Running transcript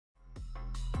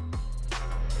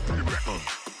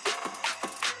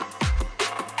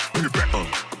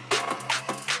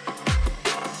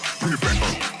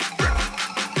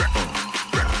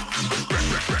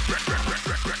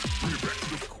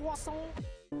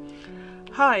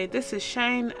Hi, this is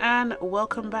Chaynne and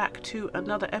welcome back to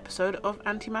another episode of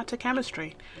Antimatter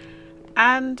Chemistry.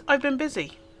 And I've been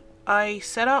busy. I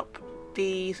set up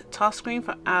the task screen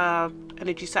for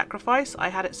energy sacrifice. I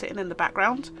had it sitting in the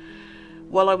background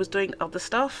while I was doing other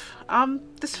stuff.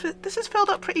 This has filled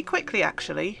up pretty quickly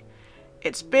actually.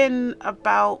 It's been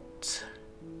about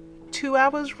 2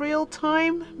 hours real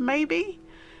time, maybe,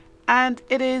 and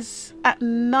it is at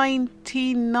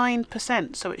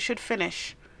 99%, so it should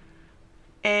finish.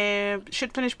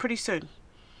 Should finish pretty soon.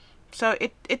 So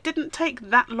it didn't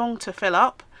take that long to fill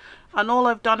up, and all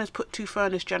I've done is put 2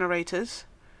 furnace generators.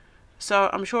 So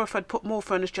I'm sure if I'd put more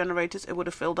furnace generators, it would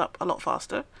have filled up a lot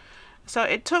faster. So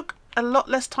it took a lot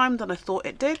less time than I thought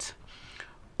it did.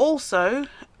 Also,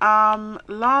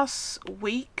 last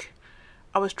week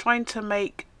I was trying to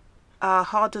make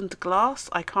hardened glass.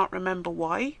 I can't remember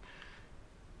why.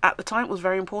 At the time it was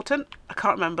very important. I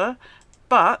can't remember.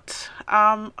 But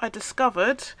I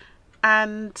discovered,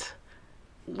 and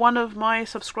one of my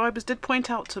subscribers did point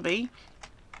out to me,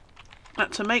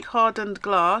 that to make hardened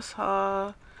glass,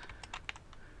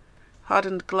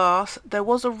 there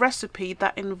was a recipe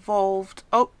that involved,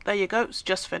 oh, there you go, it's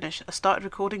just finished. I started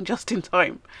recording just in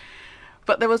time.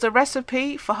 But there was a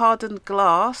recipe for hardened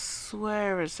glass.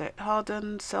 Where is it?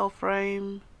 Hardened cell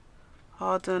frame,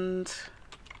 hardened.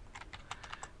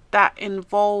 That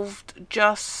involved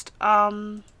just let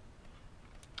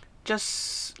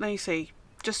me see,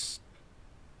 just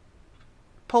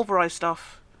pulverized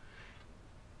stuff.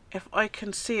 If I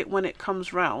can see it when it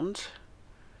comes round,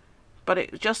 but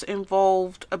it just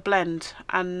involved a blend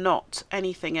and not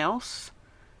anything else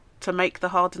to make the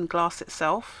hardened glass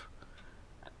itself.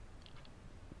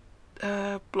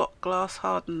 Block glass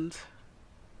hardened.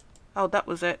 Oh, that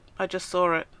was it. I just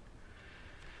saw it.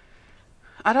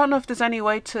 I don't know if there's any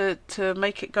way to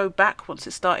make it go back once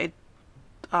it started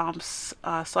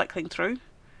cycling through.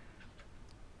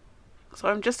 So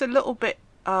I'm just a little bit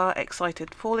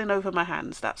excited. Falling over my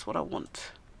hands, that's what I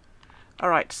want.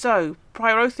 Alright, so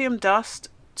pyrotheum dust,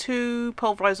 2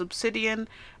 pulverized obsidian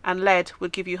and lead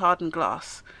would give you hardened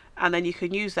glass. And then you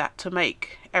can use that to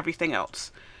make everything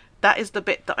else. That is the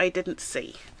bit that I didn't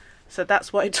see. So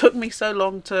that's why it took me so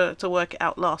long to work it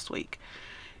out last week.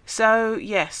 So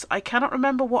yes, I cannot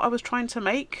remember what I was trying to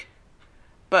make,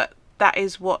 but that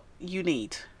is what you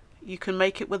need. You can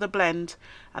make it with a blend,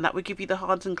 and that would give you the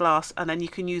hardened glass, and then you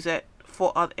can use it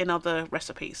for in other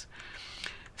recipes.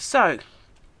 So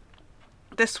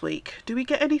this week, do we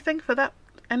get anything for that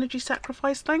energy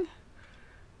sacrifice thing?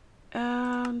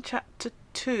 Chapter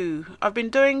 2. I've been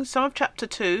doing some of chapter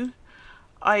 2.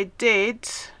 I did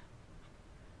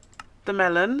the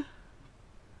melon.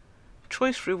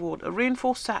 Choice reward, a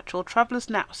reinforced satchel, traveller's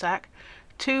knapsack,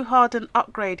 2 hardened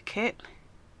upgrade kit,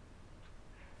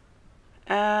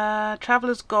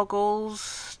 traveller's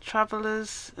goggles,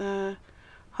 traveller's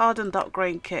hardened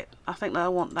upgrade kit. I think that I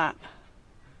want that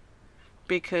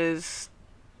because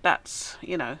that's,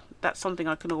 you know, that's something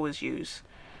I can always use.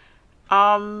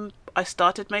 I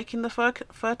started making the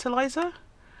fertilizer.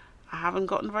 I haven't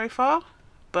gotten very far,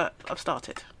 but I've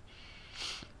started.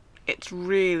 It's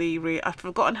really, I've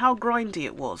forgotten how grindy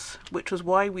it was, which was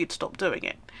why we'd stopped doing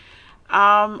it.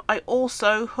 I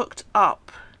also hooked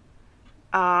up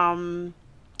item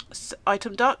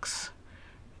ducts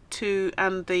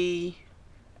and the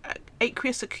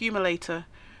aqueous accumulator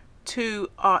to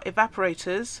our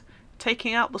evaporators,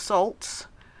 taking out the salts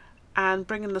and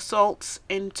bringing the salts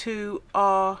into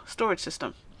our storage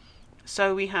system.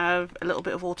 So we have a little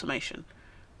bit of automation,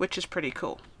 which is pretty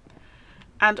cool.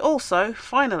 And also,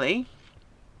 finally,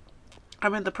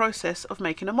 I'm in the process of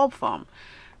making a mob farm.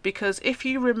 Because if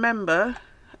you remember,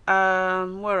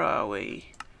 where are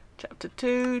we? Chapter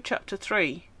 2, Chapter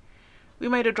 3. We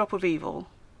made a drop of evil.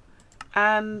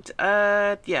 And,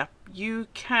 yeah, you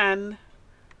can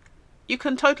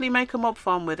totally make a mob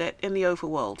farm with it in the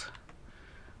overworld.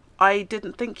 I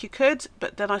didn't think you could,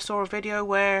 but then I saw a video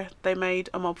where they made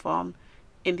a mob farm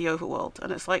in the overworld.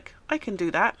 And it's like, I can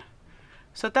do that.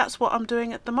 So that's what I'm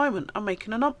doing at the moment. I'm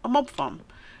making a mob farm.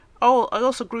 Oh, I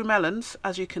also grew melons,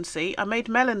 as you can see. I made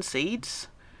melon seeds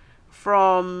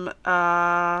from,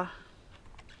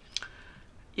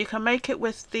 you can make it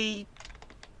with the,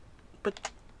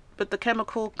 but the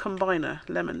chemical combiner,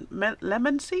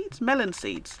 lemon seeds? Melon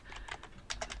seeds.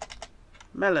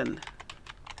 Melon.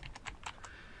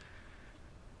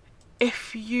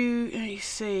 If you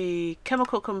see,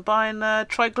 chemical combiner,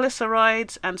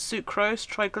 triglycerides and sucrose.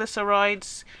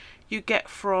 Triglycerides you get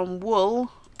from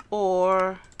wool,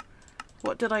 or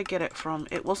what did I get it from?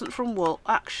 It wasn't from wool.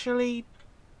 Actually,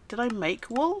 did I make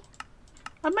wool?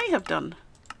 I may have done.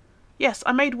 Yes,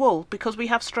 I made wool because we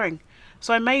have string.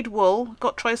 So I made wool,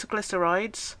 got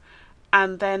triglycerides,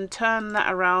 and then turned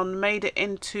that around, made it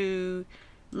into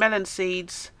melon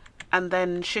seeds, and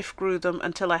then shift grew them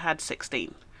until I had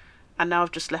 16. And now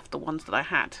I've just left the ones that I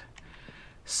had.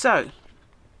 So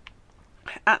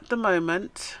at the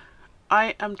moment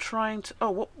I am trying to,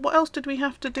 oh, what else did we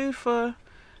have to do for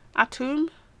Atum?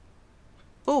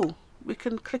 Oh, we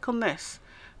can click on this.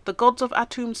 The gods of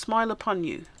Atum smile upon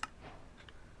you.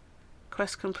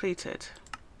 Quest completed.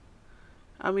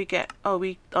 And we get, oh,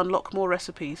 we unlock more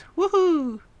recipes.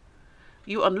 Woohoo!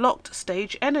 You unlocked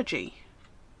stage energy.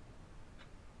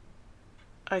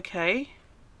 Okay.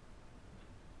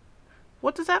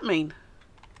 What does that mean?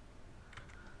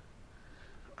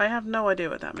 I have no idea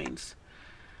what that means.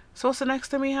 So what's the next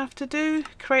thing we have to do?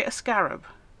 Create a scarab.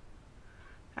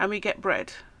 And we get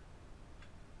bread.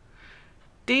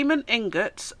 Demon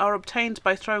ingots are obtained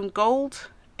by throwing gold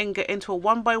ingot into a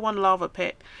 1x1 lava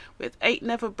pit with 8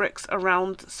 nether bricks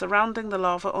surrounding the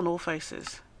lava on all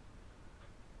faces.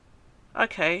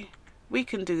 Okay, we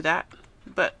can do that,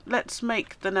 but let's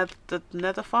make the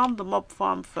nether farm, the mob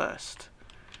farm first.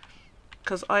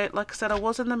 Because like I said, I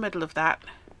was in the middle of that,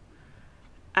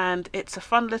 and it's a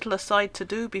fun little aside to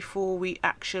do before we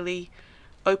actually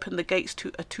open the gates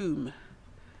to Atum.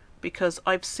 Because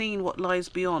I've seen what lies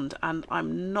beyond and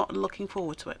I'm not looking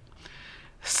forward to it.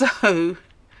 So,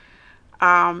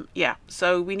 yeah,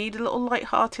 so we need a little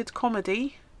light-hearted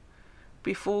comedy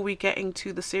before we get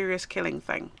into the serious killing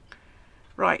thing.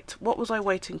 Right, what was I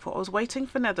waiting for? I was waiting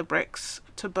for nether bricks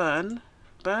to burn.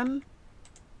 Burn?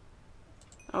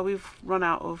 Oh, we've run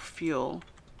out of fuel.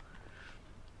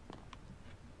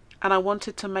 And I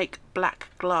wanted to make black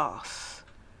glass.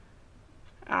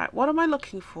 Alright, what am I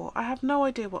looking for? I have no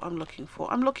idea what I'm looking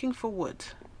for. I'm looking for wood.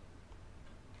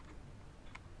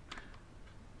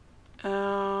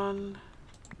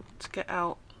 Let's get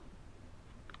out.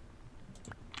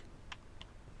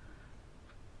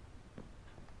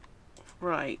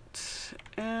 Right,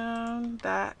 and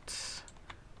that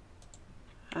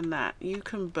and that. You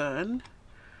can burn.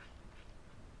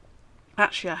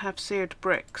 Actually, I have seared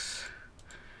bricks.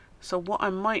 So what I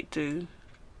might do,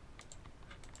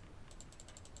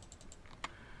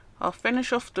 I'll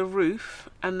finish off the roof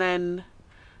and then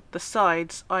the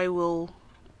sides I will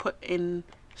put in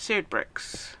seared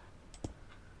bricks.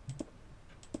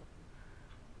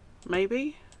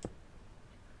 Maybe?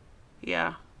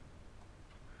 Yeah.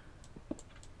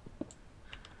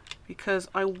 Because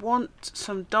I want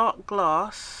some dark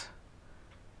glass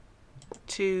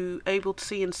to able to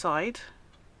see inside.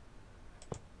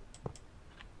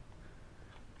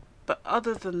 But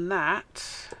other than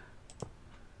that,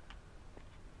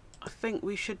 I think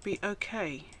we should be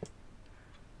okay.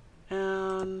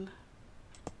 And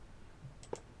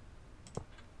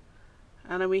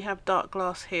then we have dark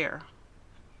glass here,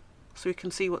 so we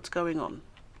can see what's going on.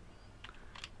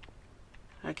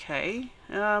 Okay,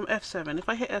 F7. If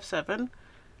I hit F7,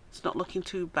 it's not looking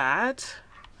too bad.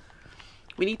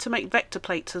 We need to make vector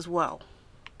plates as well.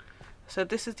 So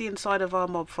this is the inside of our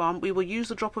mob farm. We will use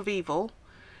the drop of evil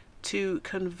to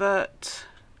convert.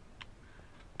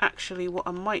 Actually, what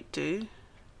I might do,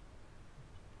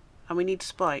 and we need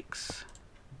spikes.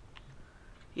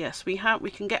 Yes, we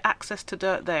can get access to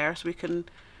dirt there, so we can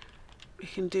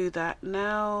do that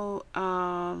now.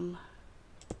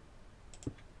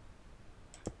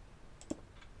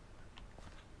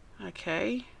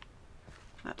 Okay,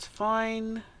 that's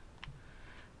fine.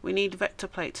 We need vector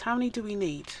plates. How many do we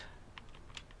need?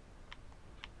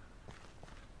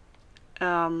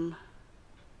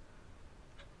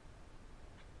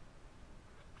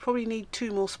 Probably need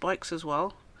 2 more spikes as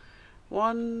well.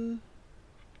 1,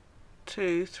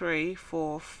 2, 3,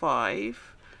 4,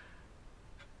 5.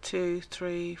 2,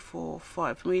 3, 4,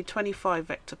 5. We need 25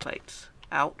 vector plates.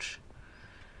 Ouch.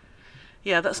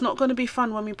 Yeah, that's not going to be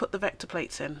fun when we put the vector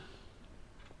plates in.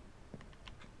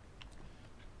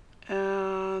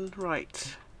 And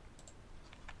right.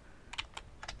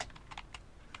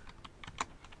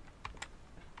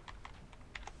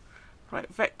 Right,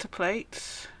 vector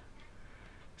plates.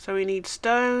 So we need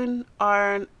stone,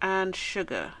 iron, and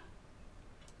sugar.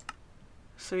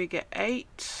 So we get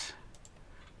 8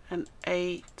 and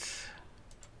 8.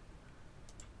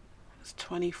 It's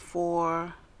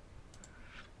 24.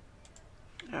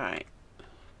 Alright.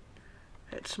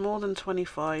 It's more than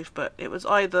 25, but it was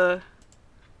either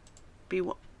be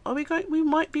what are we going? We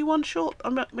might be 1 short.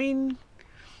 I mean,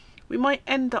 we might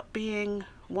end up being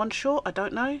 1 short. I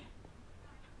don't know.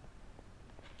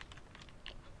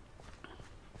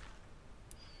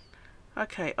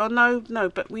 Okay. Oh no,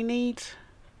 but we need.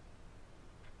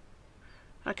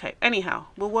 Okay. Anyhow,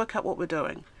 we'll work out what we're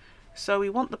doing. So we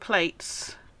want the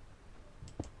plates.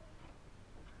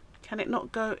 Can it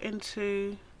not go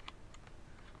into...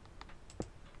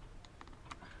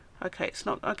 Okay, it's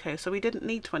not... Okay, so we didn't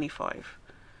need 25.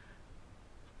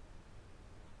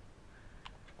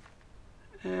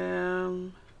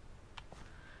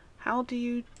 How do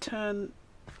you turn...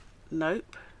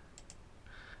 Nope.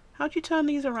 How do you turn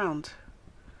these around?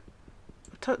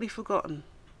 I've totally forgotten.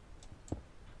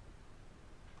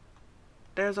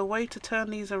 There's a way to turn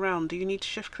these around. Do you need to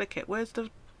shift click it? Where's the...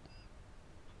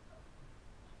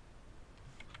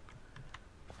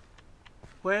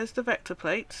 Where's the vector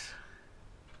plates?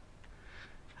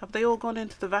 Have they all gone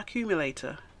into the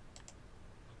vacuumulator?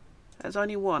 There's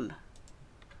only one.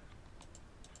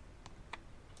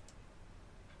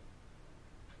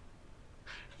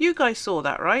 You guys saw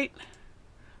that, right?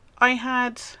 I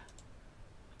had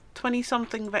 20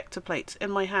 something vector plates in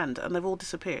my hand and they've all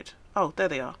disappeared. Oh, there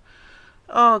they are.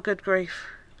 Oh, good grief.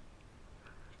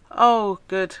 Oh,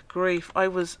 good grief.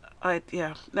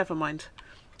 Yeah, never mind.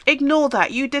 Ignore that.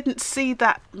 You didn't see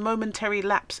that momentary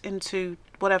lapse into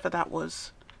whatever that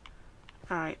was.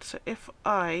 Alright, so if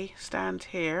I stand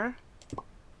here...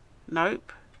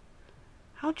 Nope.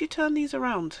 How do you turn these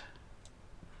around?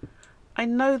 I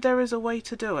know there is a way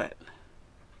to do it.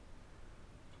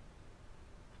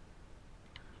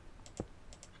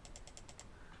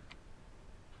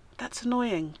 That's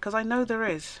annoying, because I know there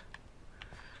is.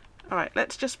 Alright,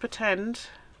 let's just pretend.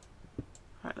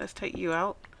 Alright, let's take you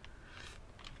out.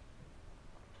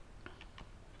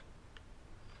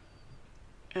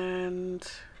 And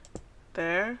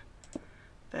there.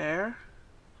 There.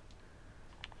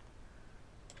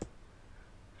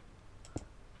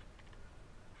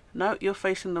 No, you're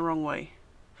facing the wrong way.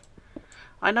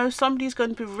 I know somebody's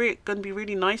going to be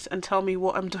really nice and tell me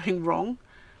what I'm doing wrong,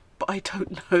 but I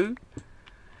don't know.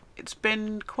 It's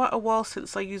been quite a while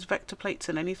since I used vector plates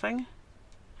in anything.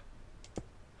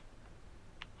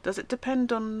 Does it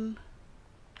depend on...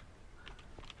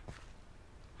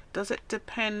 Does it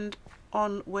depend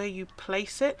on where you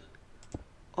place it?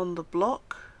 On the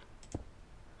block?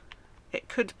 It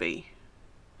could be.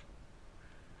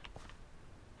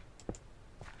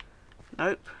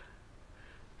 Nope.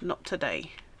 Not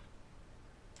today.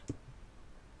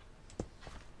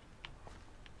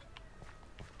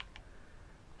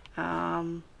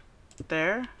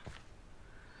 There.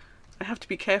 I have to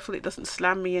be careful it doesn't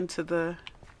slam me into the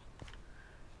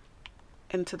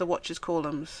watch's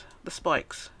columns, the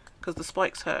spikes, because the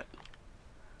spikes hurt.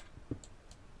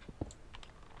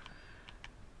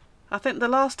 I think the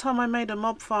last time I made a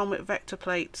mob farm with vector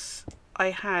plates, I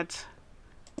had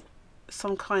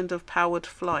some kind of powered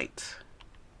flight.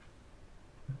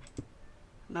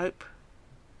 Nope.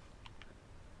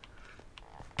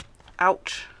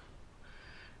 Ouch.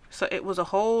 So it was a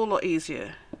whole lot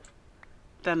easier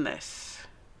than this.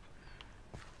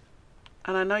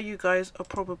 And I know you guys are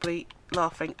probably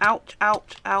laughing. Ouch,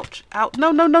 ouch, ouch, ouch.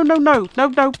 No, no, no, no, no, no,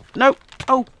 no, no.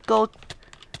 Oh, God.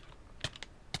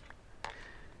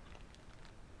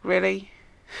 Really?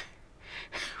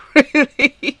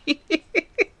 Really?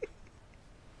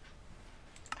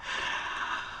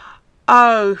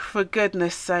 Oh, for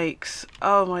goodness sakes.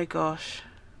 Oh my gosh.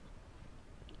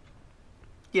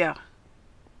 Yeah.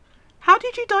 How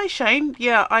did you die, Chaynne?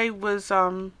 Yeah, I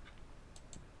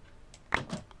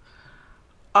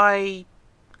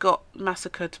got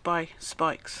massacred by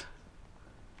spikes.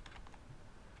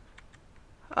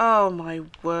 Oh my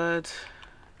word.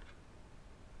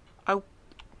 Oh,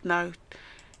 no.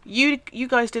 You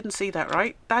guys didn't see that,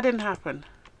 right? That didn't happen.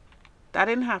 That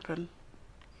didn't happen.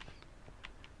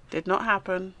 Did not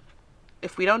happen.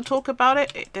 If we don't talk about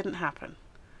it, it didn't happen.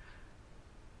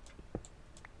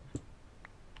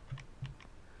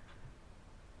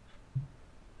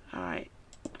 Alright,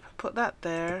 put that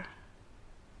there.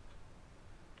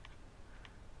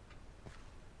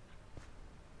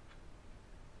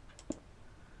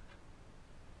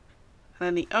 And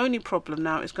then the only problem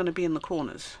now is going to be in the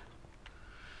corners.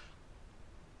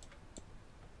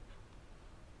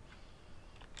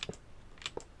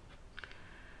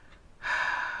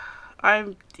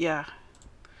 Yeah.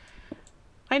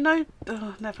 I know,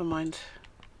 never mind.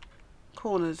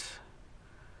 Corners.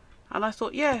 And I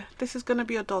thought, yeah, this is going to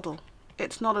be a doddle.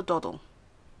 It's not a doddle.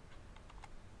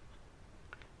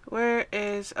 Where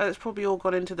is... Oh, it's probably all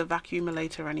gone into the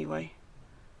vacuumulator anyway.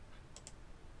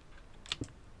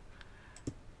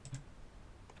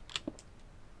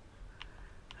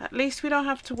 At least we don't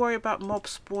have to worry about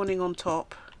mobs spawning on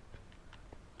top.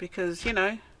 Because, you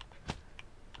know...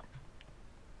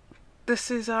 This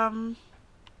is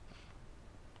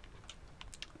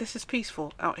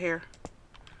peaceful out here.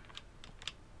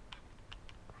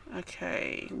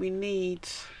 Okay, we need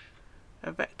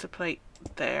a vector plate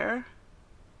there,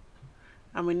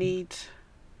 and we need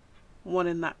one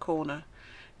in that corner.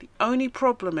 The only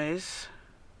problem is,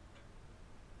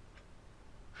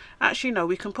 actually no,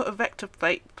 we can put a vector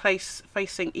plate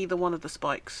facing either one of the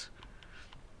spikes.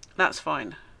 That's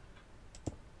fine.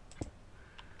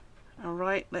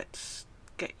 Alright, let's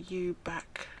get you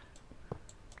back.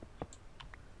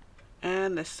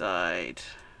 And this side.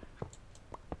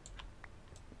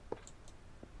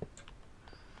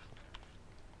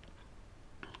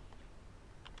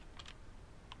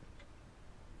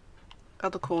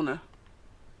 Other corner.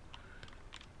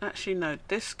 Actually no,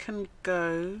 this can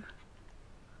go.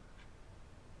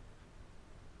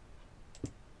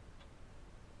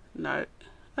 No.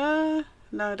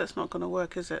 No, that's not going to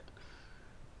work, is it?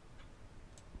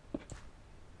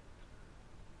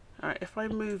 Alright, if I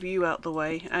move you out the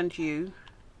way, and you.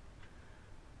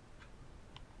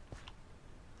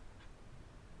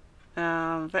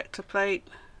 Vector plate.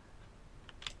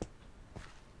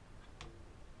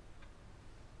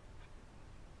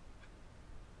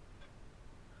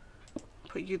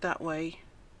 Put you that way.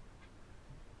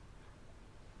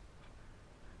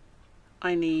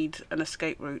 I need an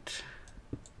escape route.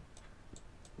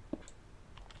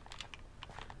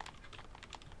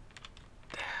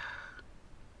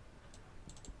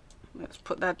 Let's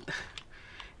put that.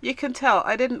 You can tell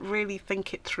I didn't really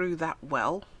think it through that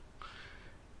well.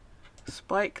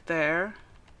 Spike there.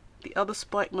 The other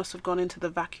spike must have gone into the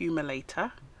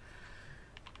vacuumulator.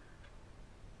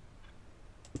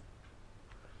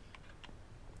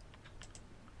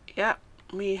 Yep,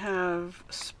 we have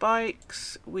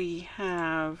spikes, we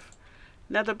have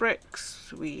nether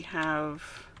bricks, we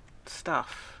have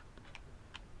stuff.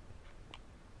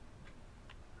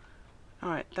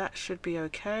 Alright, that should be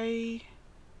okay.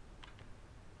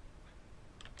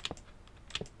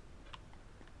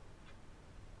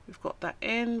 We've got that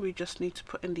in, we just need to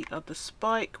put in the other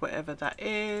spike, whatever that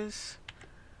is.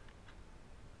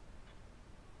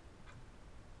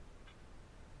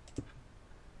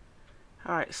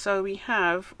 Alright, so we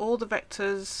have all the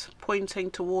vectors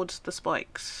pointing towards the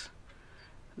spikes.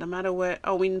 No matter where,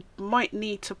 oh, we might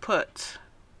need to put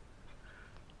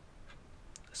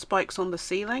spikes on the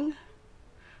ceiling,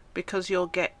 because you'll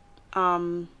get,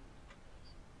 what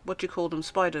do you call them,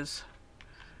 spiders.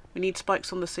 We need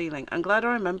spikes on the ceiling. I'm glad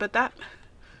I remembered that.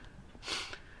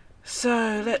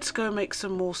 So let's go make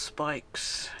some more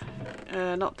spikes.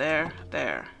 Not there,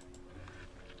 there.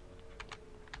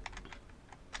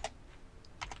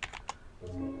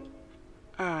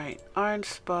 Alright, iron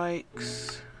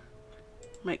spikes.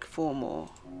 Make 4 more.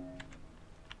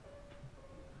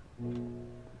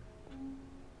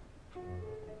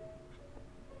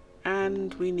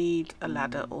 And we need a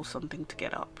ladder or something to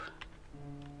get up.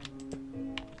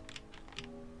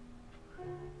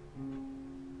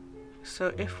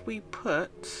 So if we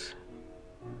put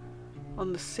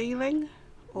on the ceiling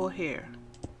or here?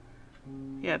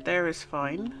 Yeah, there is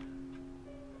fine.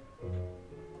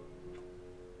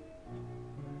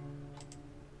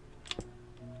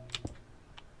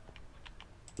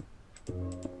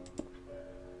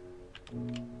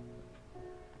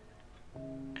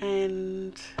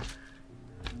 And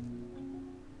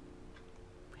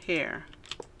here.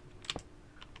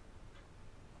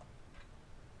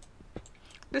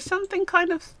 There's something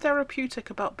kind of therapeutic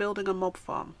about building a mob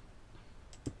farm.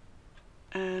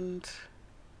 And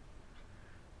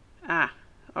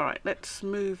alright, let's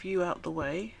move you out the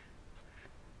way.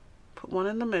 Put one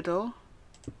in the middle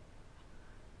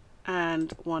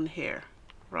and one here.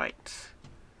 Right.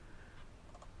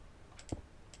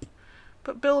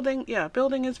 But building, yeah,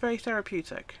 building is very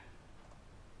therapeutic.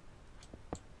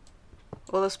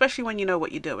 Well, especially when you know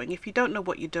what you're doing. If you don't know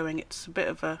what you're doing, it's a bit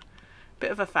of a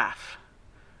faff.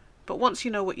 But once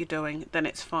you know what you're doing, then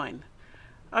it's fine.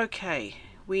 Okay,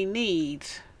 we need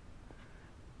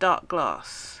dark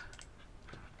glass.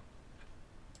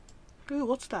 Ooh,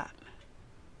 what's that?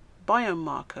 Biome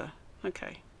marker.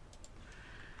 Okay.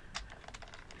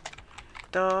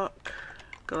 Dark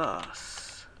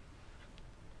glass.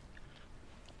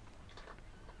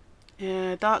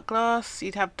 Yeah, dark glass.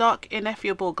 You'd have dark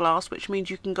ineffable glass, which means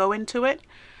you can go into it,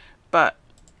 but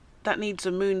that needs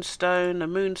a moonstone,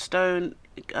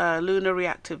 lunar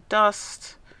reactive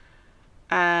dust,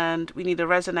 and we need a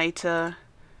resonator,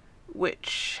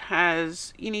 which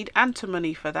has, you need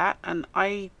antimony for that, and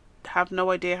I have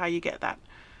no idea how you get that.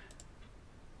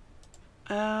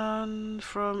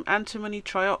 From antimony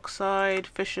trioxide,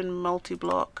 fission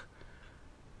multi-block.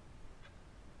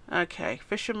 Okay,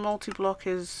 fission multi-block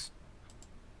is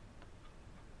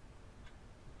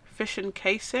fission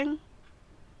casing.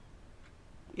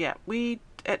 Yeah, we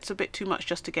it's a bit too much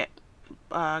just to get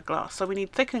glass. So we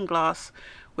need thickened glass,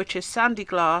 which is sandy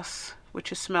glass,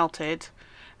 which is smelted.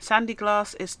 Sandy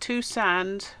glass is 2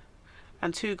 sand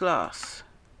and 2 glass.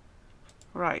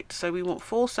 Right, so we want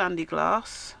 4 sandy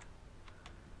glass.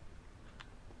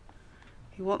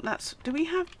 You want that. Do we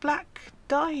have black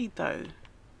dye though?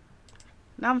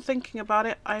 Now I'm thinking about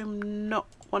it, I'm not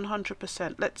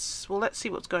 100%. Let's see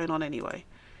what's going on anyway.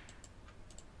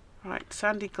 Right,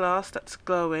 sandy glass, that's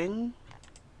glowing.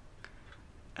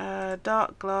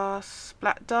 Dark glass,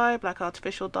 black dye, black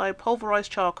artificial dye,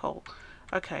 pulverized charcoal.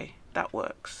 Okay, that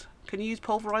works. Can you use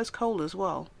pulverized coal as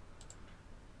well?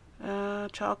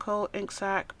 Charcoal, ink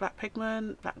sac, black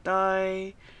pigment, black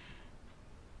dye.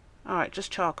 Alright,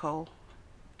 just charcoal.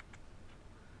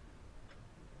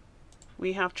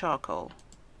 We have charcoal.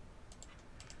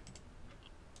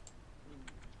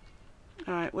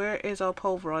 Alright, where is our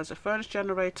pulverizer? Furnace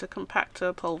generator,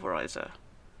 compactor, pulverizer.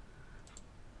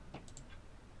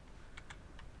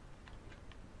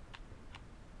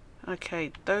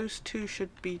 Okay, those two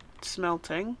should be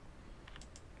smelting.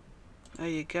 There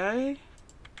you go.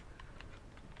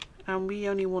 And we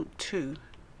only want 2.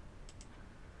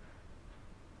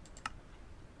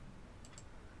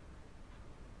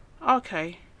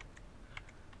 Okay.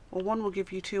 Well, 1 will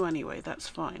give you 2 anyway, that's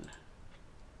fine.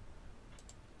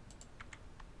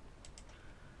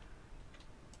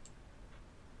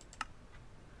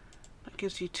 That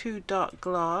gives you 2 dark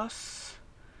glass.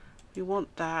 We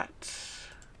want that.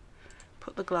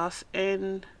 Put the glass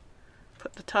in,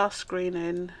 put the task screen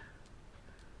in,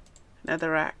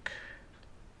 netherrack.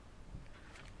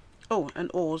 Oh, and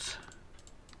ores.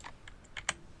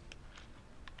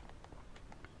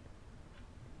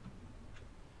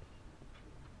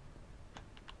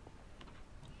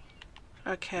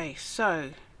 Okay,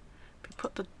 so we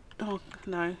put the, oh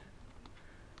no,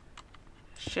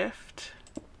 shift,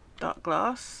 dark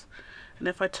glass, and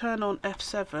if I turn on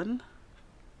F7,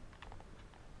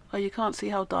 oh, you can't see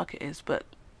how dark it is, but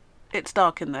it's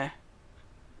dark in there.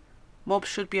 Mobs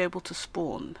should be able to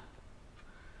spawn.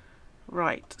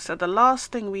 Right, so the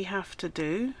last thing we have to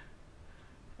do,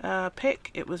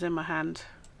 pick, it was in my hand.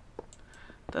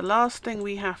 The last thing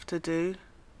we have to do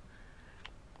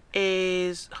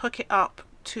is hook it up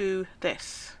to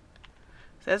this.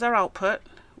 There's our output.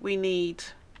 We need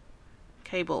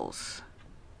cables,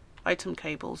 item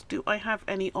cables. Do I have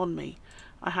any on me?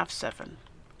 I have 7,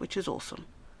 which is awesome.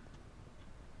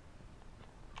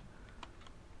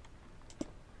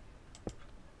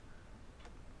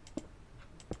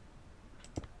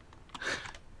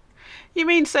 You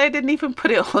mean say I didn't even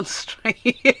put it on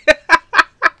straight?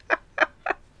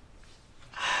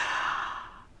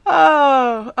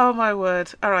 Oh my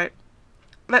word. Alright,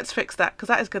 let's fix that, because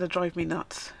that is going to drive me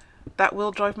nuts. That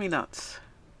will drive me nuts.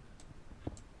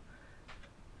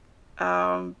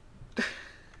 Oh,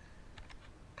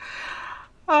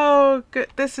 good.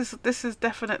 This is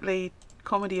definitely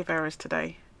comedy of errors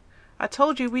today. I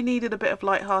told you we needed a bit of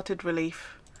light-hearted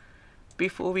relief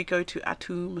before we go to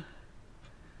Atum.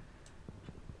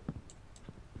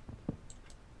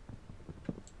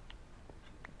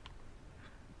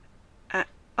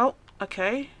 Oh,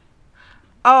 okay.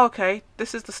 Oh, okay.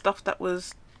 This is the stuff that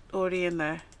was already in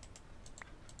there.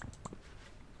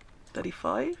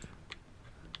 35?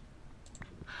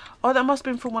 Oh, that must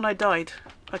have been from when I died.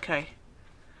 Okay.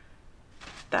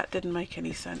 That didn't make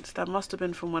any sense. That must have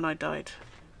been from when I died.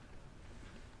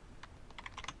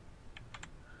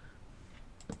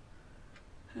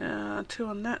 Two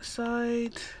on that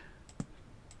side.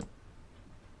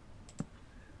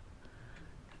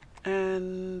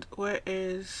 And where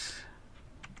is...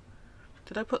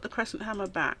 Did I put the crescent hammer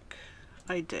back?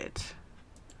 I did.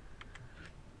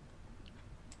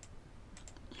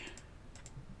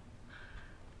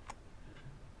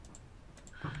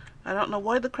 I don't know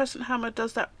why the crescent hammer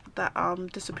does that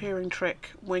disappearing trick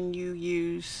when you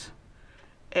use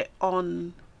it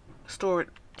on storage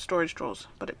drawers,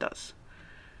 but it does.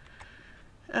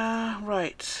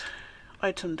 Right,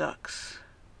 item ducts.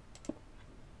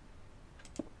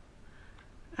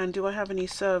 And do I have any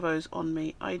servos on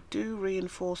me? I do.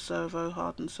 Reinforced servo,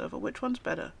 hardened servo. Which one's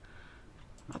better?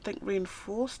 I think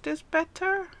reinforced is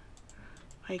better.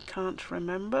 I can't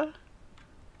remember,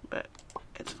 but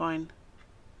it's fine.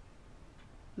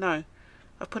 No,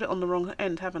 I've put it on the wrong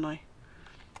end, haven't I?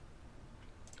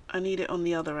 I need it on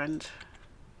the other end.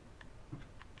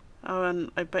 Oh, and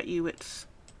I bet you it's...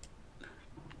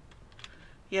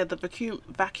 Yeah, the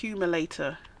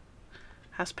vacuumulator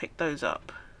has picked those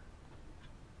up.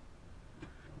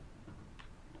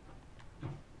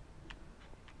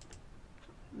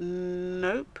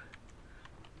 Nope.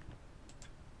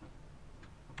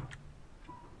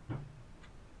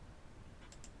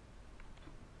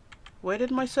 Where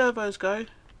did my servos go?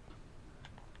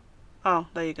 Oh,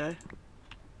 there you go.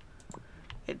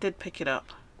 It did pick it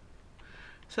up.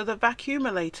 So the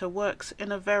vacuumulator works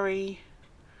in a very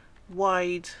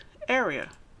wide area.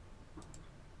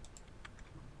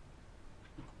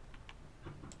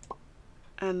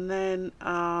 And then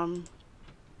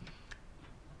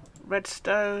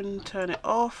redstone, turn it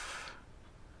off,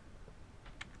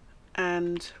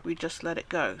 and we just let it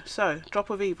go. So, drop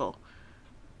of evil.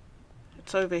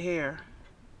 It's over here.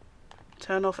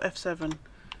 Turn off F7.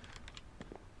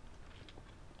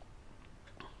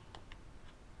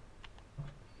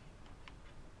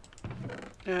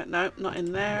 No, not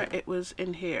in there. It was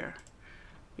in here.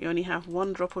 We only have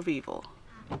one drop of evil.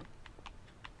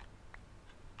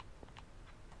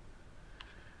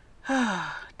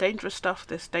 Dangerous stuff,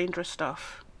 this. Dangerous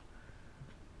stuff.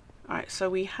 Alright, so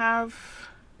we have...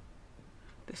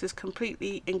 This is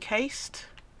completely encased.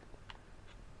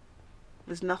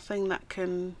 There's nothing that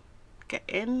can get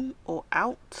in or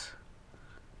out.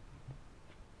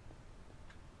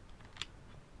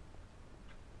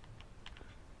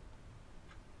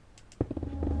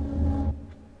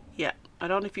 Yeah, I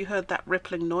don't know if you heard that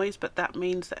rippling noise, but that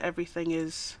means that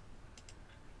everything's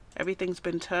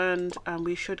been turned, and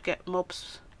we should get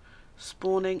mobs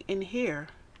spawning in here.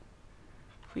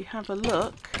 If we have a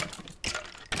look,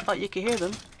 oh, you can hear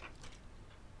them.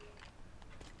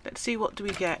 Let's see, what do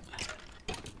we get?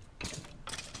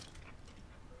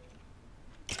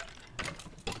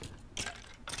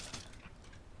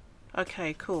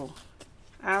 Okay, cool.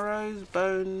 Arrows,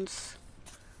 bones,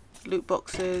 loot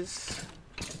boxes.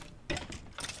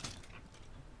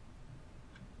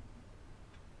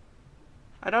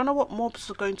 I don't know what mobs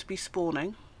are going to be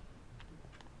spawning.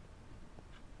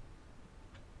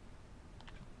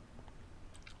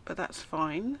 But that's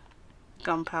fine.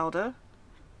 Gunpowder.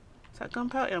 Is that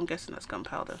gunpowder? Yeah, I'm guessing that's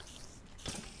gunpowder.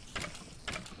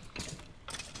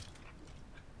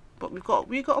 But we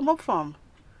got a mob farm.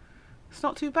 It's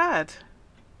not too bad.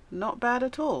 Not bad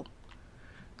at all.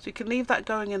 So you can leave that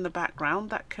going in the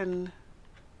background. That can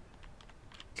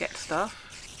get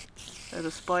stuff. There's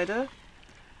a spider.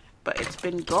 But it's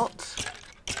been got.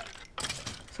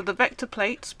 So the vector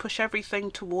plates push everything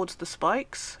towards the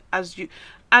spikes, as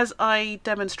I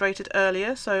demonstrated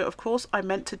earlier. So of course I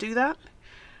meant to do that.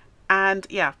 And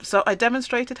yeah, so I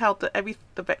demonstrated how the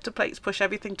vector plates push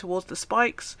everything towards the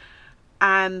spikes,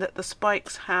 and the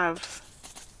spikes have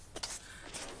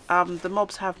the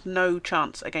mobs have no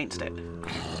chance against it.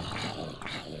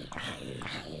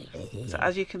 So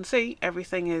as you can see,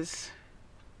 everything's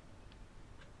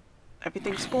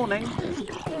spawning.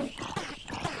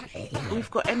 We've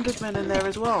got endermen in there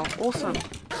as well. Awesome.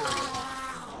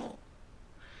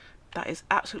 That is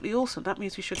absolutely awesome. That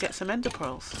means we should get some ender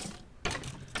pearls.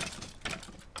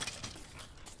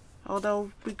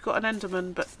 Although we've got an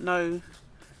enderman, but no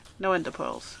ender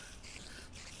pearls.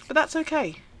 But that's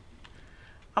okay.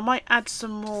 I might add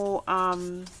some more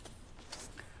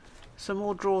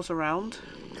drawers around,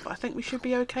 but I think we should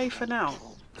be okay for now.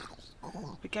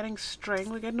 We're getting string,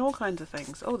 we're getting all kinds of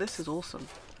things. Oh, this is awesome.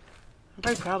 I'm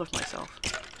very proud of myself.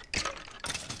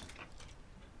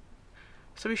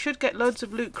 So we should get loads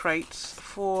of loot crates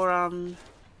for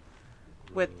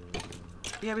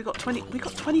yeah, we got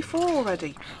 24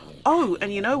 already. Oh,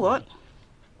 and you know what?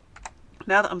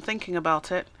 Now that I'm thinking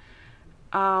about it,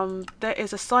 there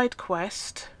is a side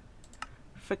quest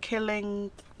for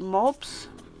killing mobs.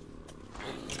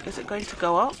 Is it going to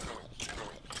go up?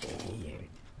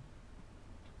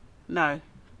 No.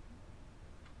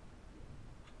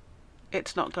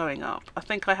 It's not going up. I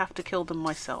think I have to kill them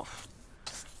myself.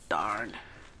 Darn.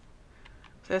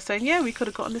 So they're saying, yeah, we could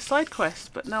have gotten this side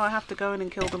quest, but no, I have to go in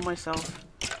and kill them myself.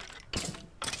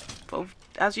 But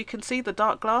as you can see, the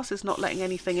dark glass is not letting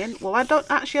anything in. Well, I don't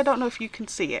know if you can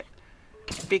see it,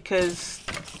 because,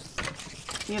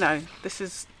 you know, this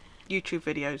is YouTube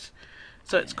videos,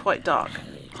 so it's quite dark.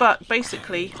 But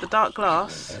basically, the dark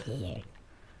glass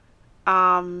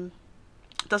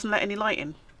doesn't let any light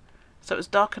in, so it's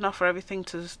dark enough for everything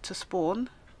to spawn.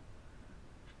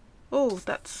 Oh,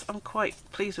 I'm quite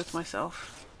pleased with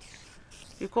myself.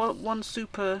 You've got one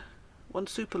super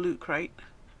loot crate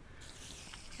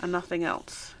and nothing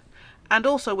else. And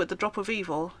also with the drop of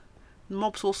evil,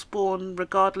 mobs will spawn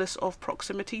regardless of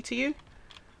proximity to you.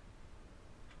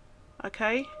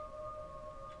 Okay.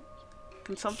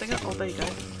 Can something up? Oh, there you go.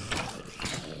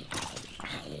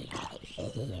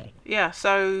 Yeah,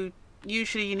 so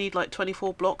usually you need like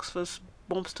 24 blocks for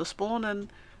mobs to spawn, and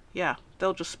yeah,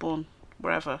 they'll just spawn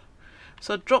wherever.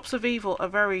 So drops of evil are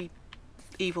very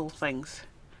evil things.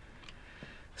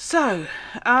 So,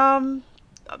 I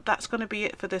that's going to be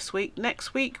it for this week.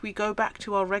 Next week we go back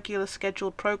to our regular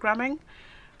scheduled programming,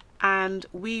 and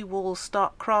we will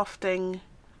start crafting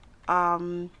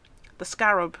the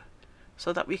scarab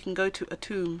so that we can go to a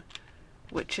tomb,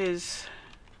 which is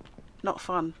not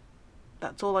fun.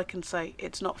 That's all I can say.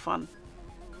 It's not fun.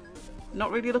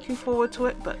 Not really looking forward to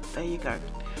it, but there you go.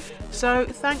 So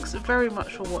thanks very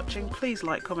much for watching. Please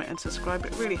like, comment and subscribe.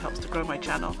 It really helps to grow my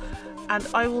channel. And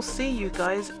I will see you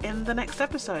guys in the next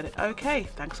episode. Okay,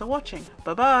 thanks for watching.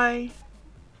 Bye bye.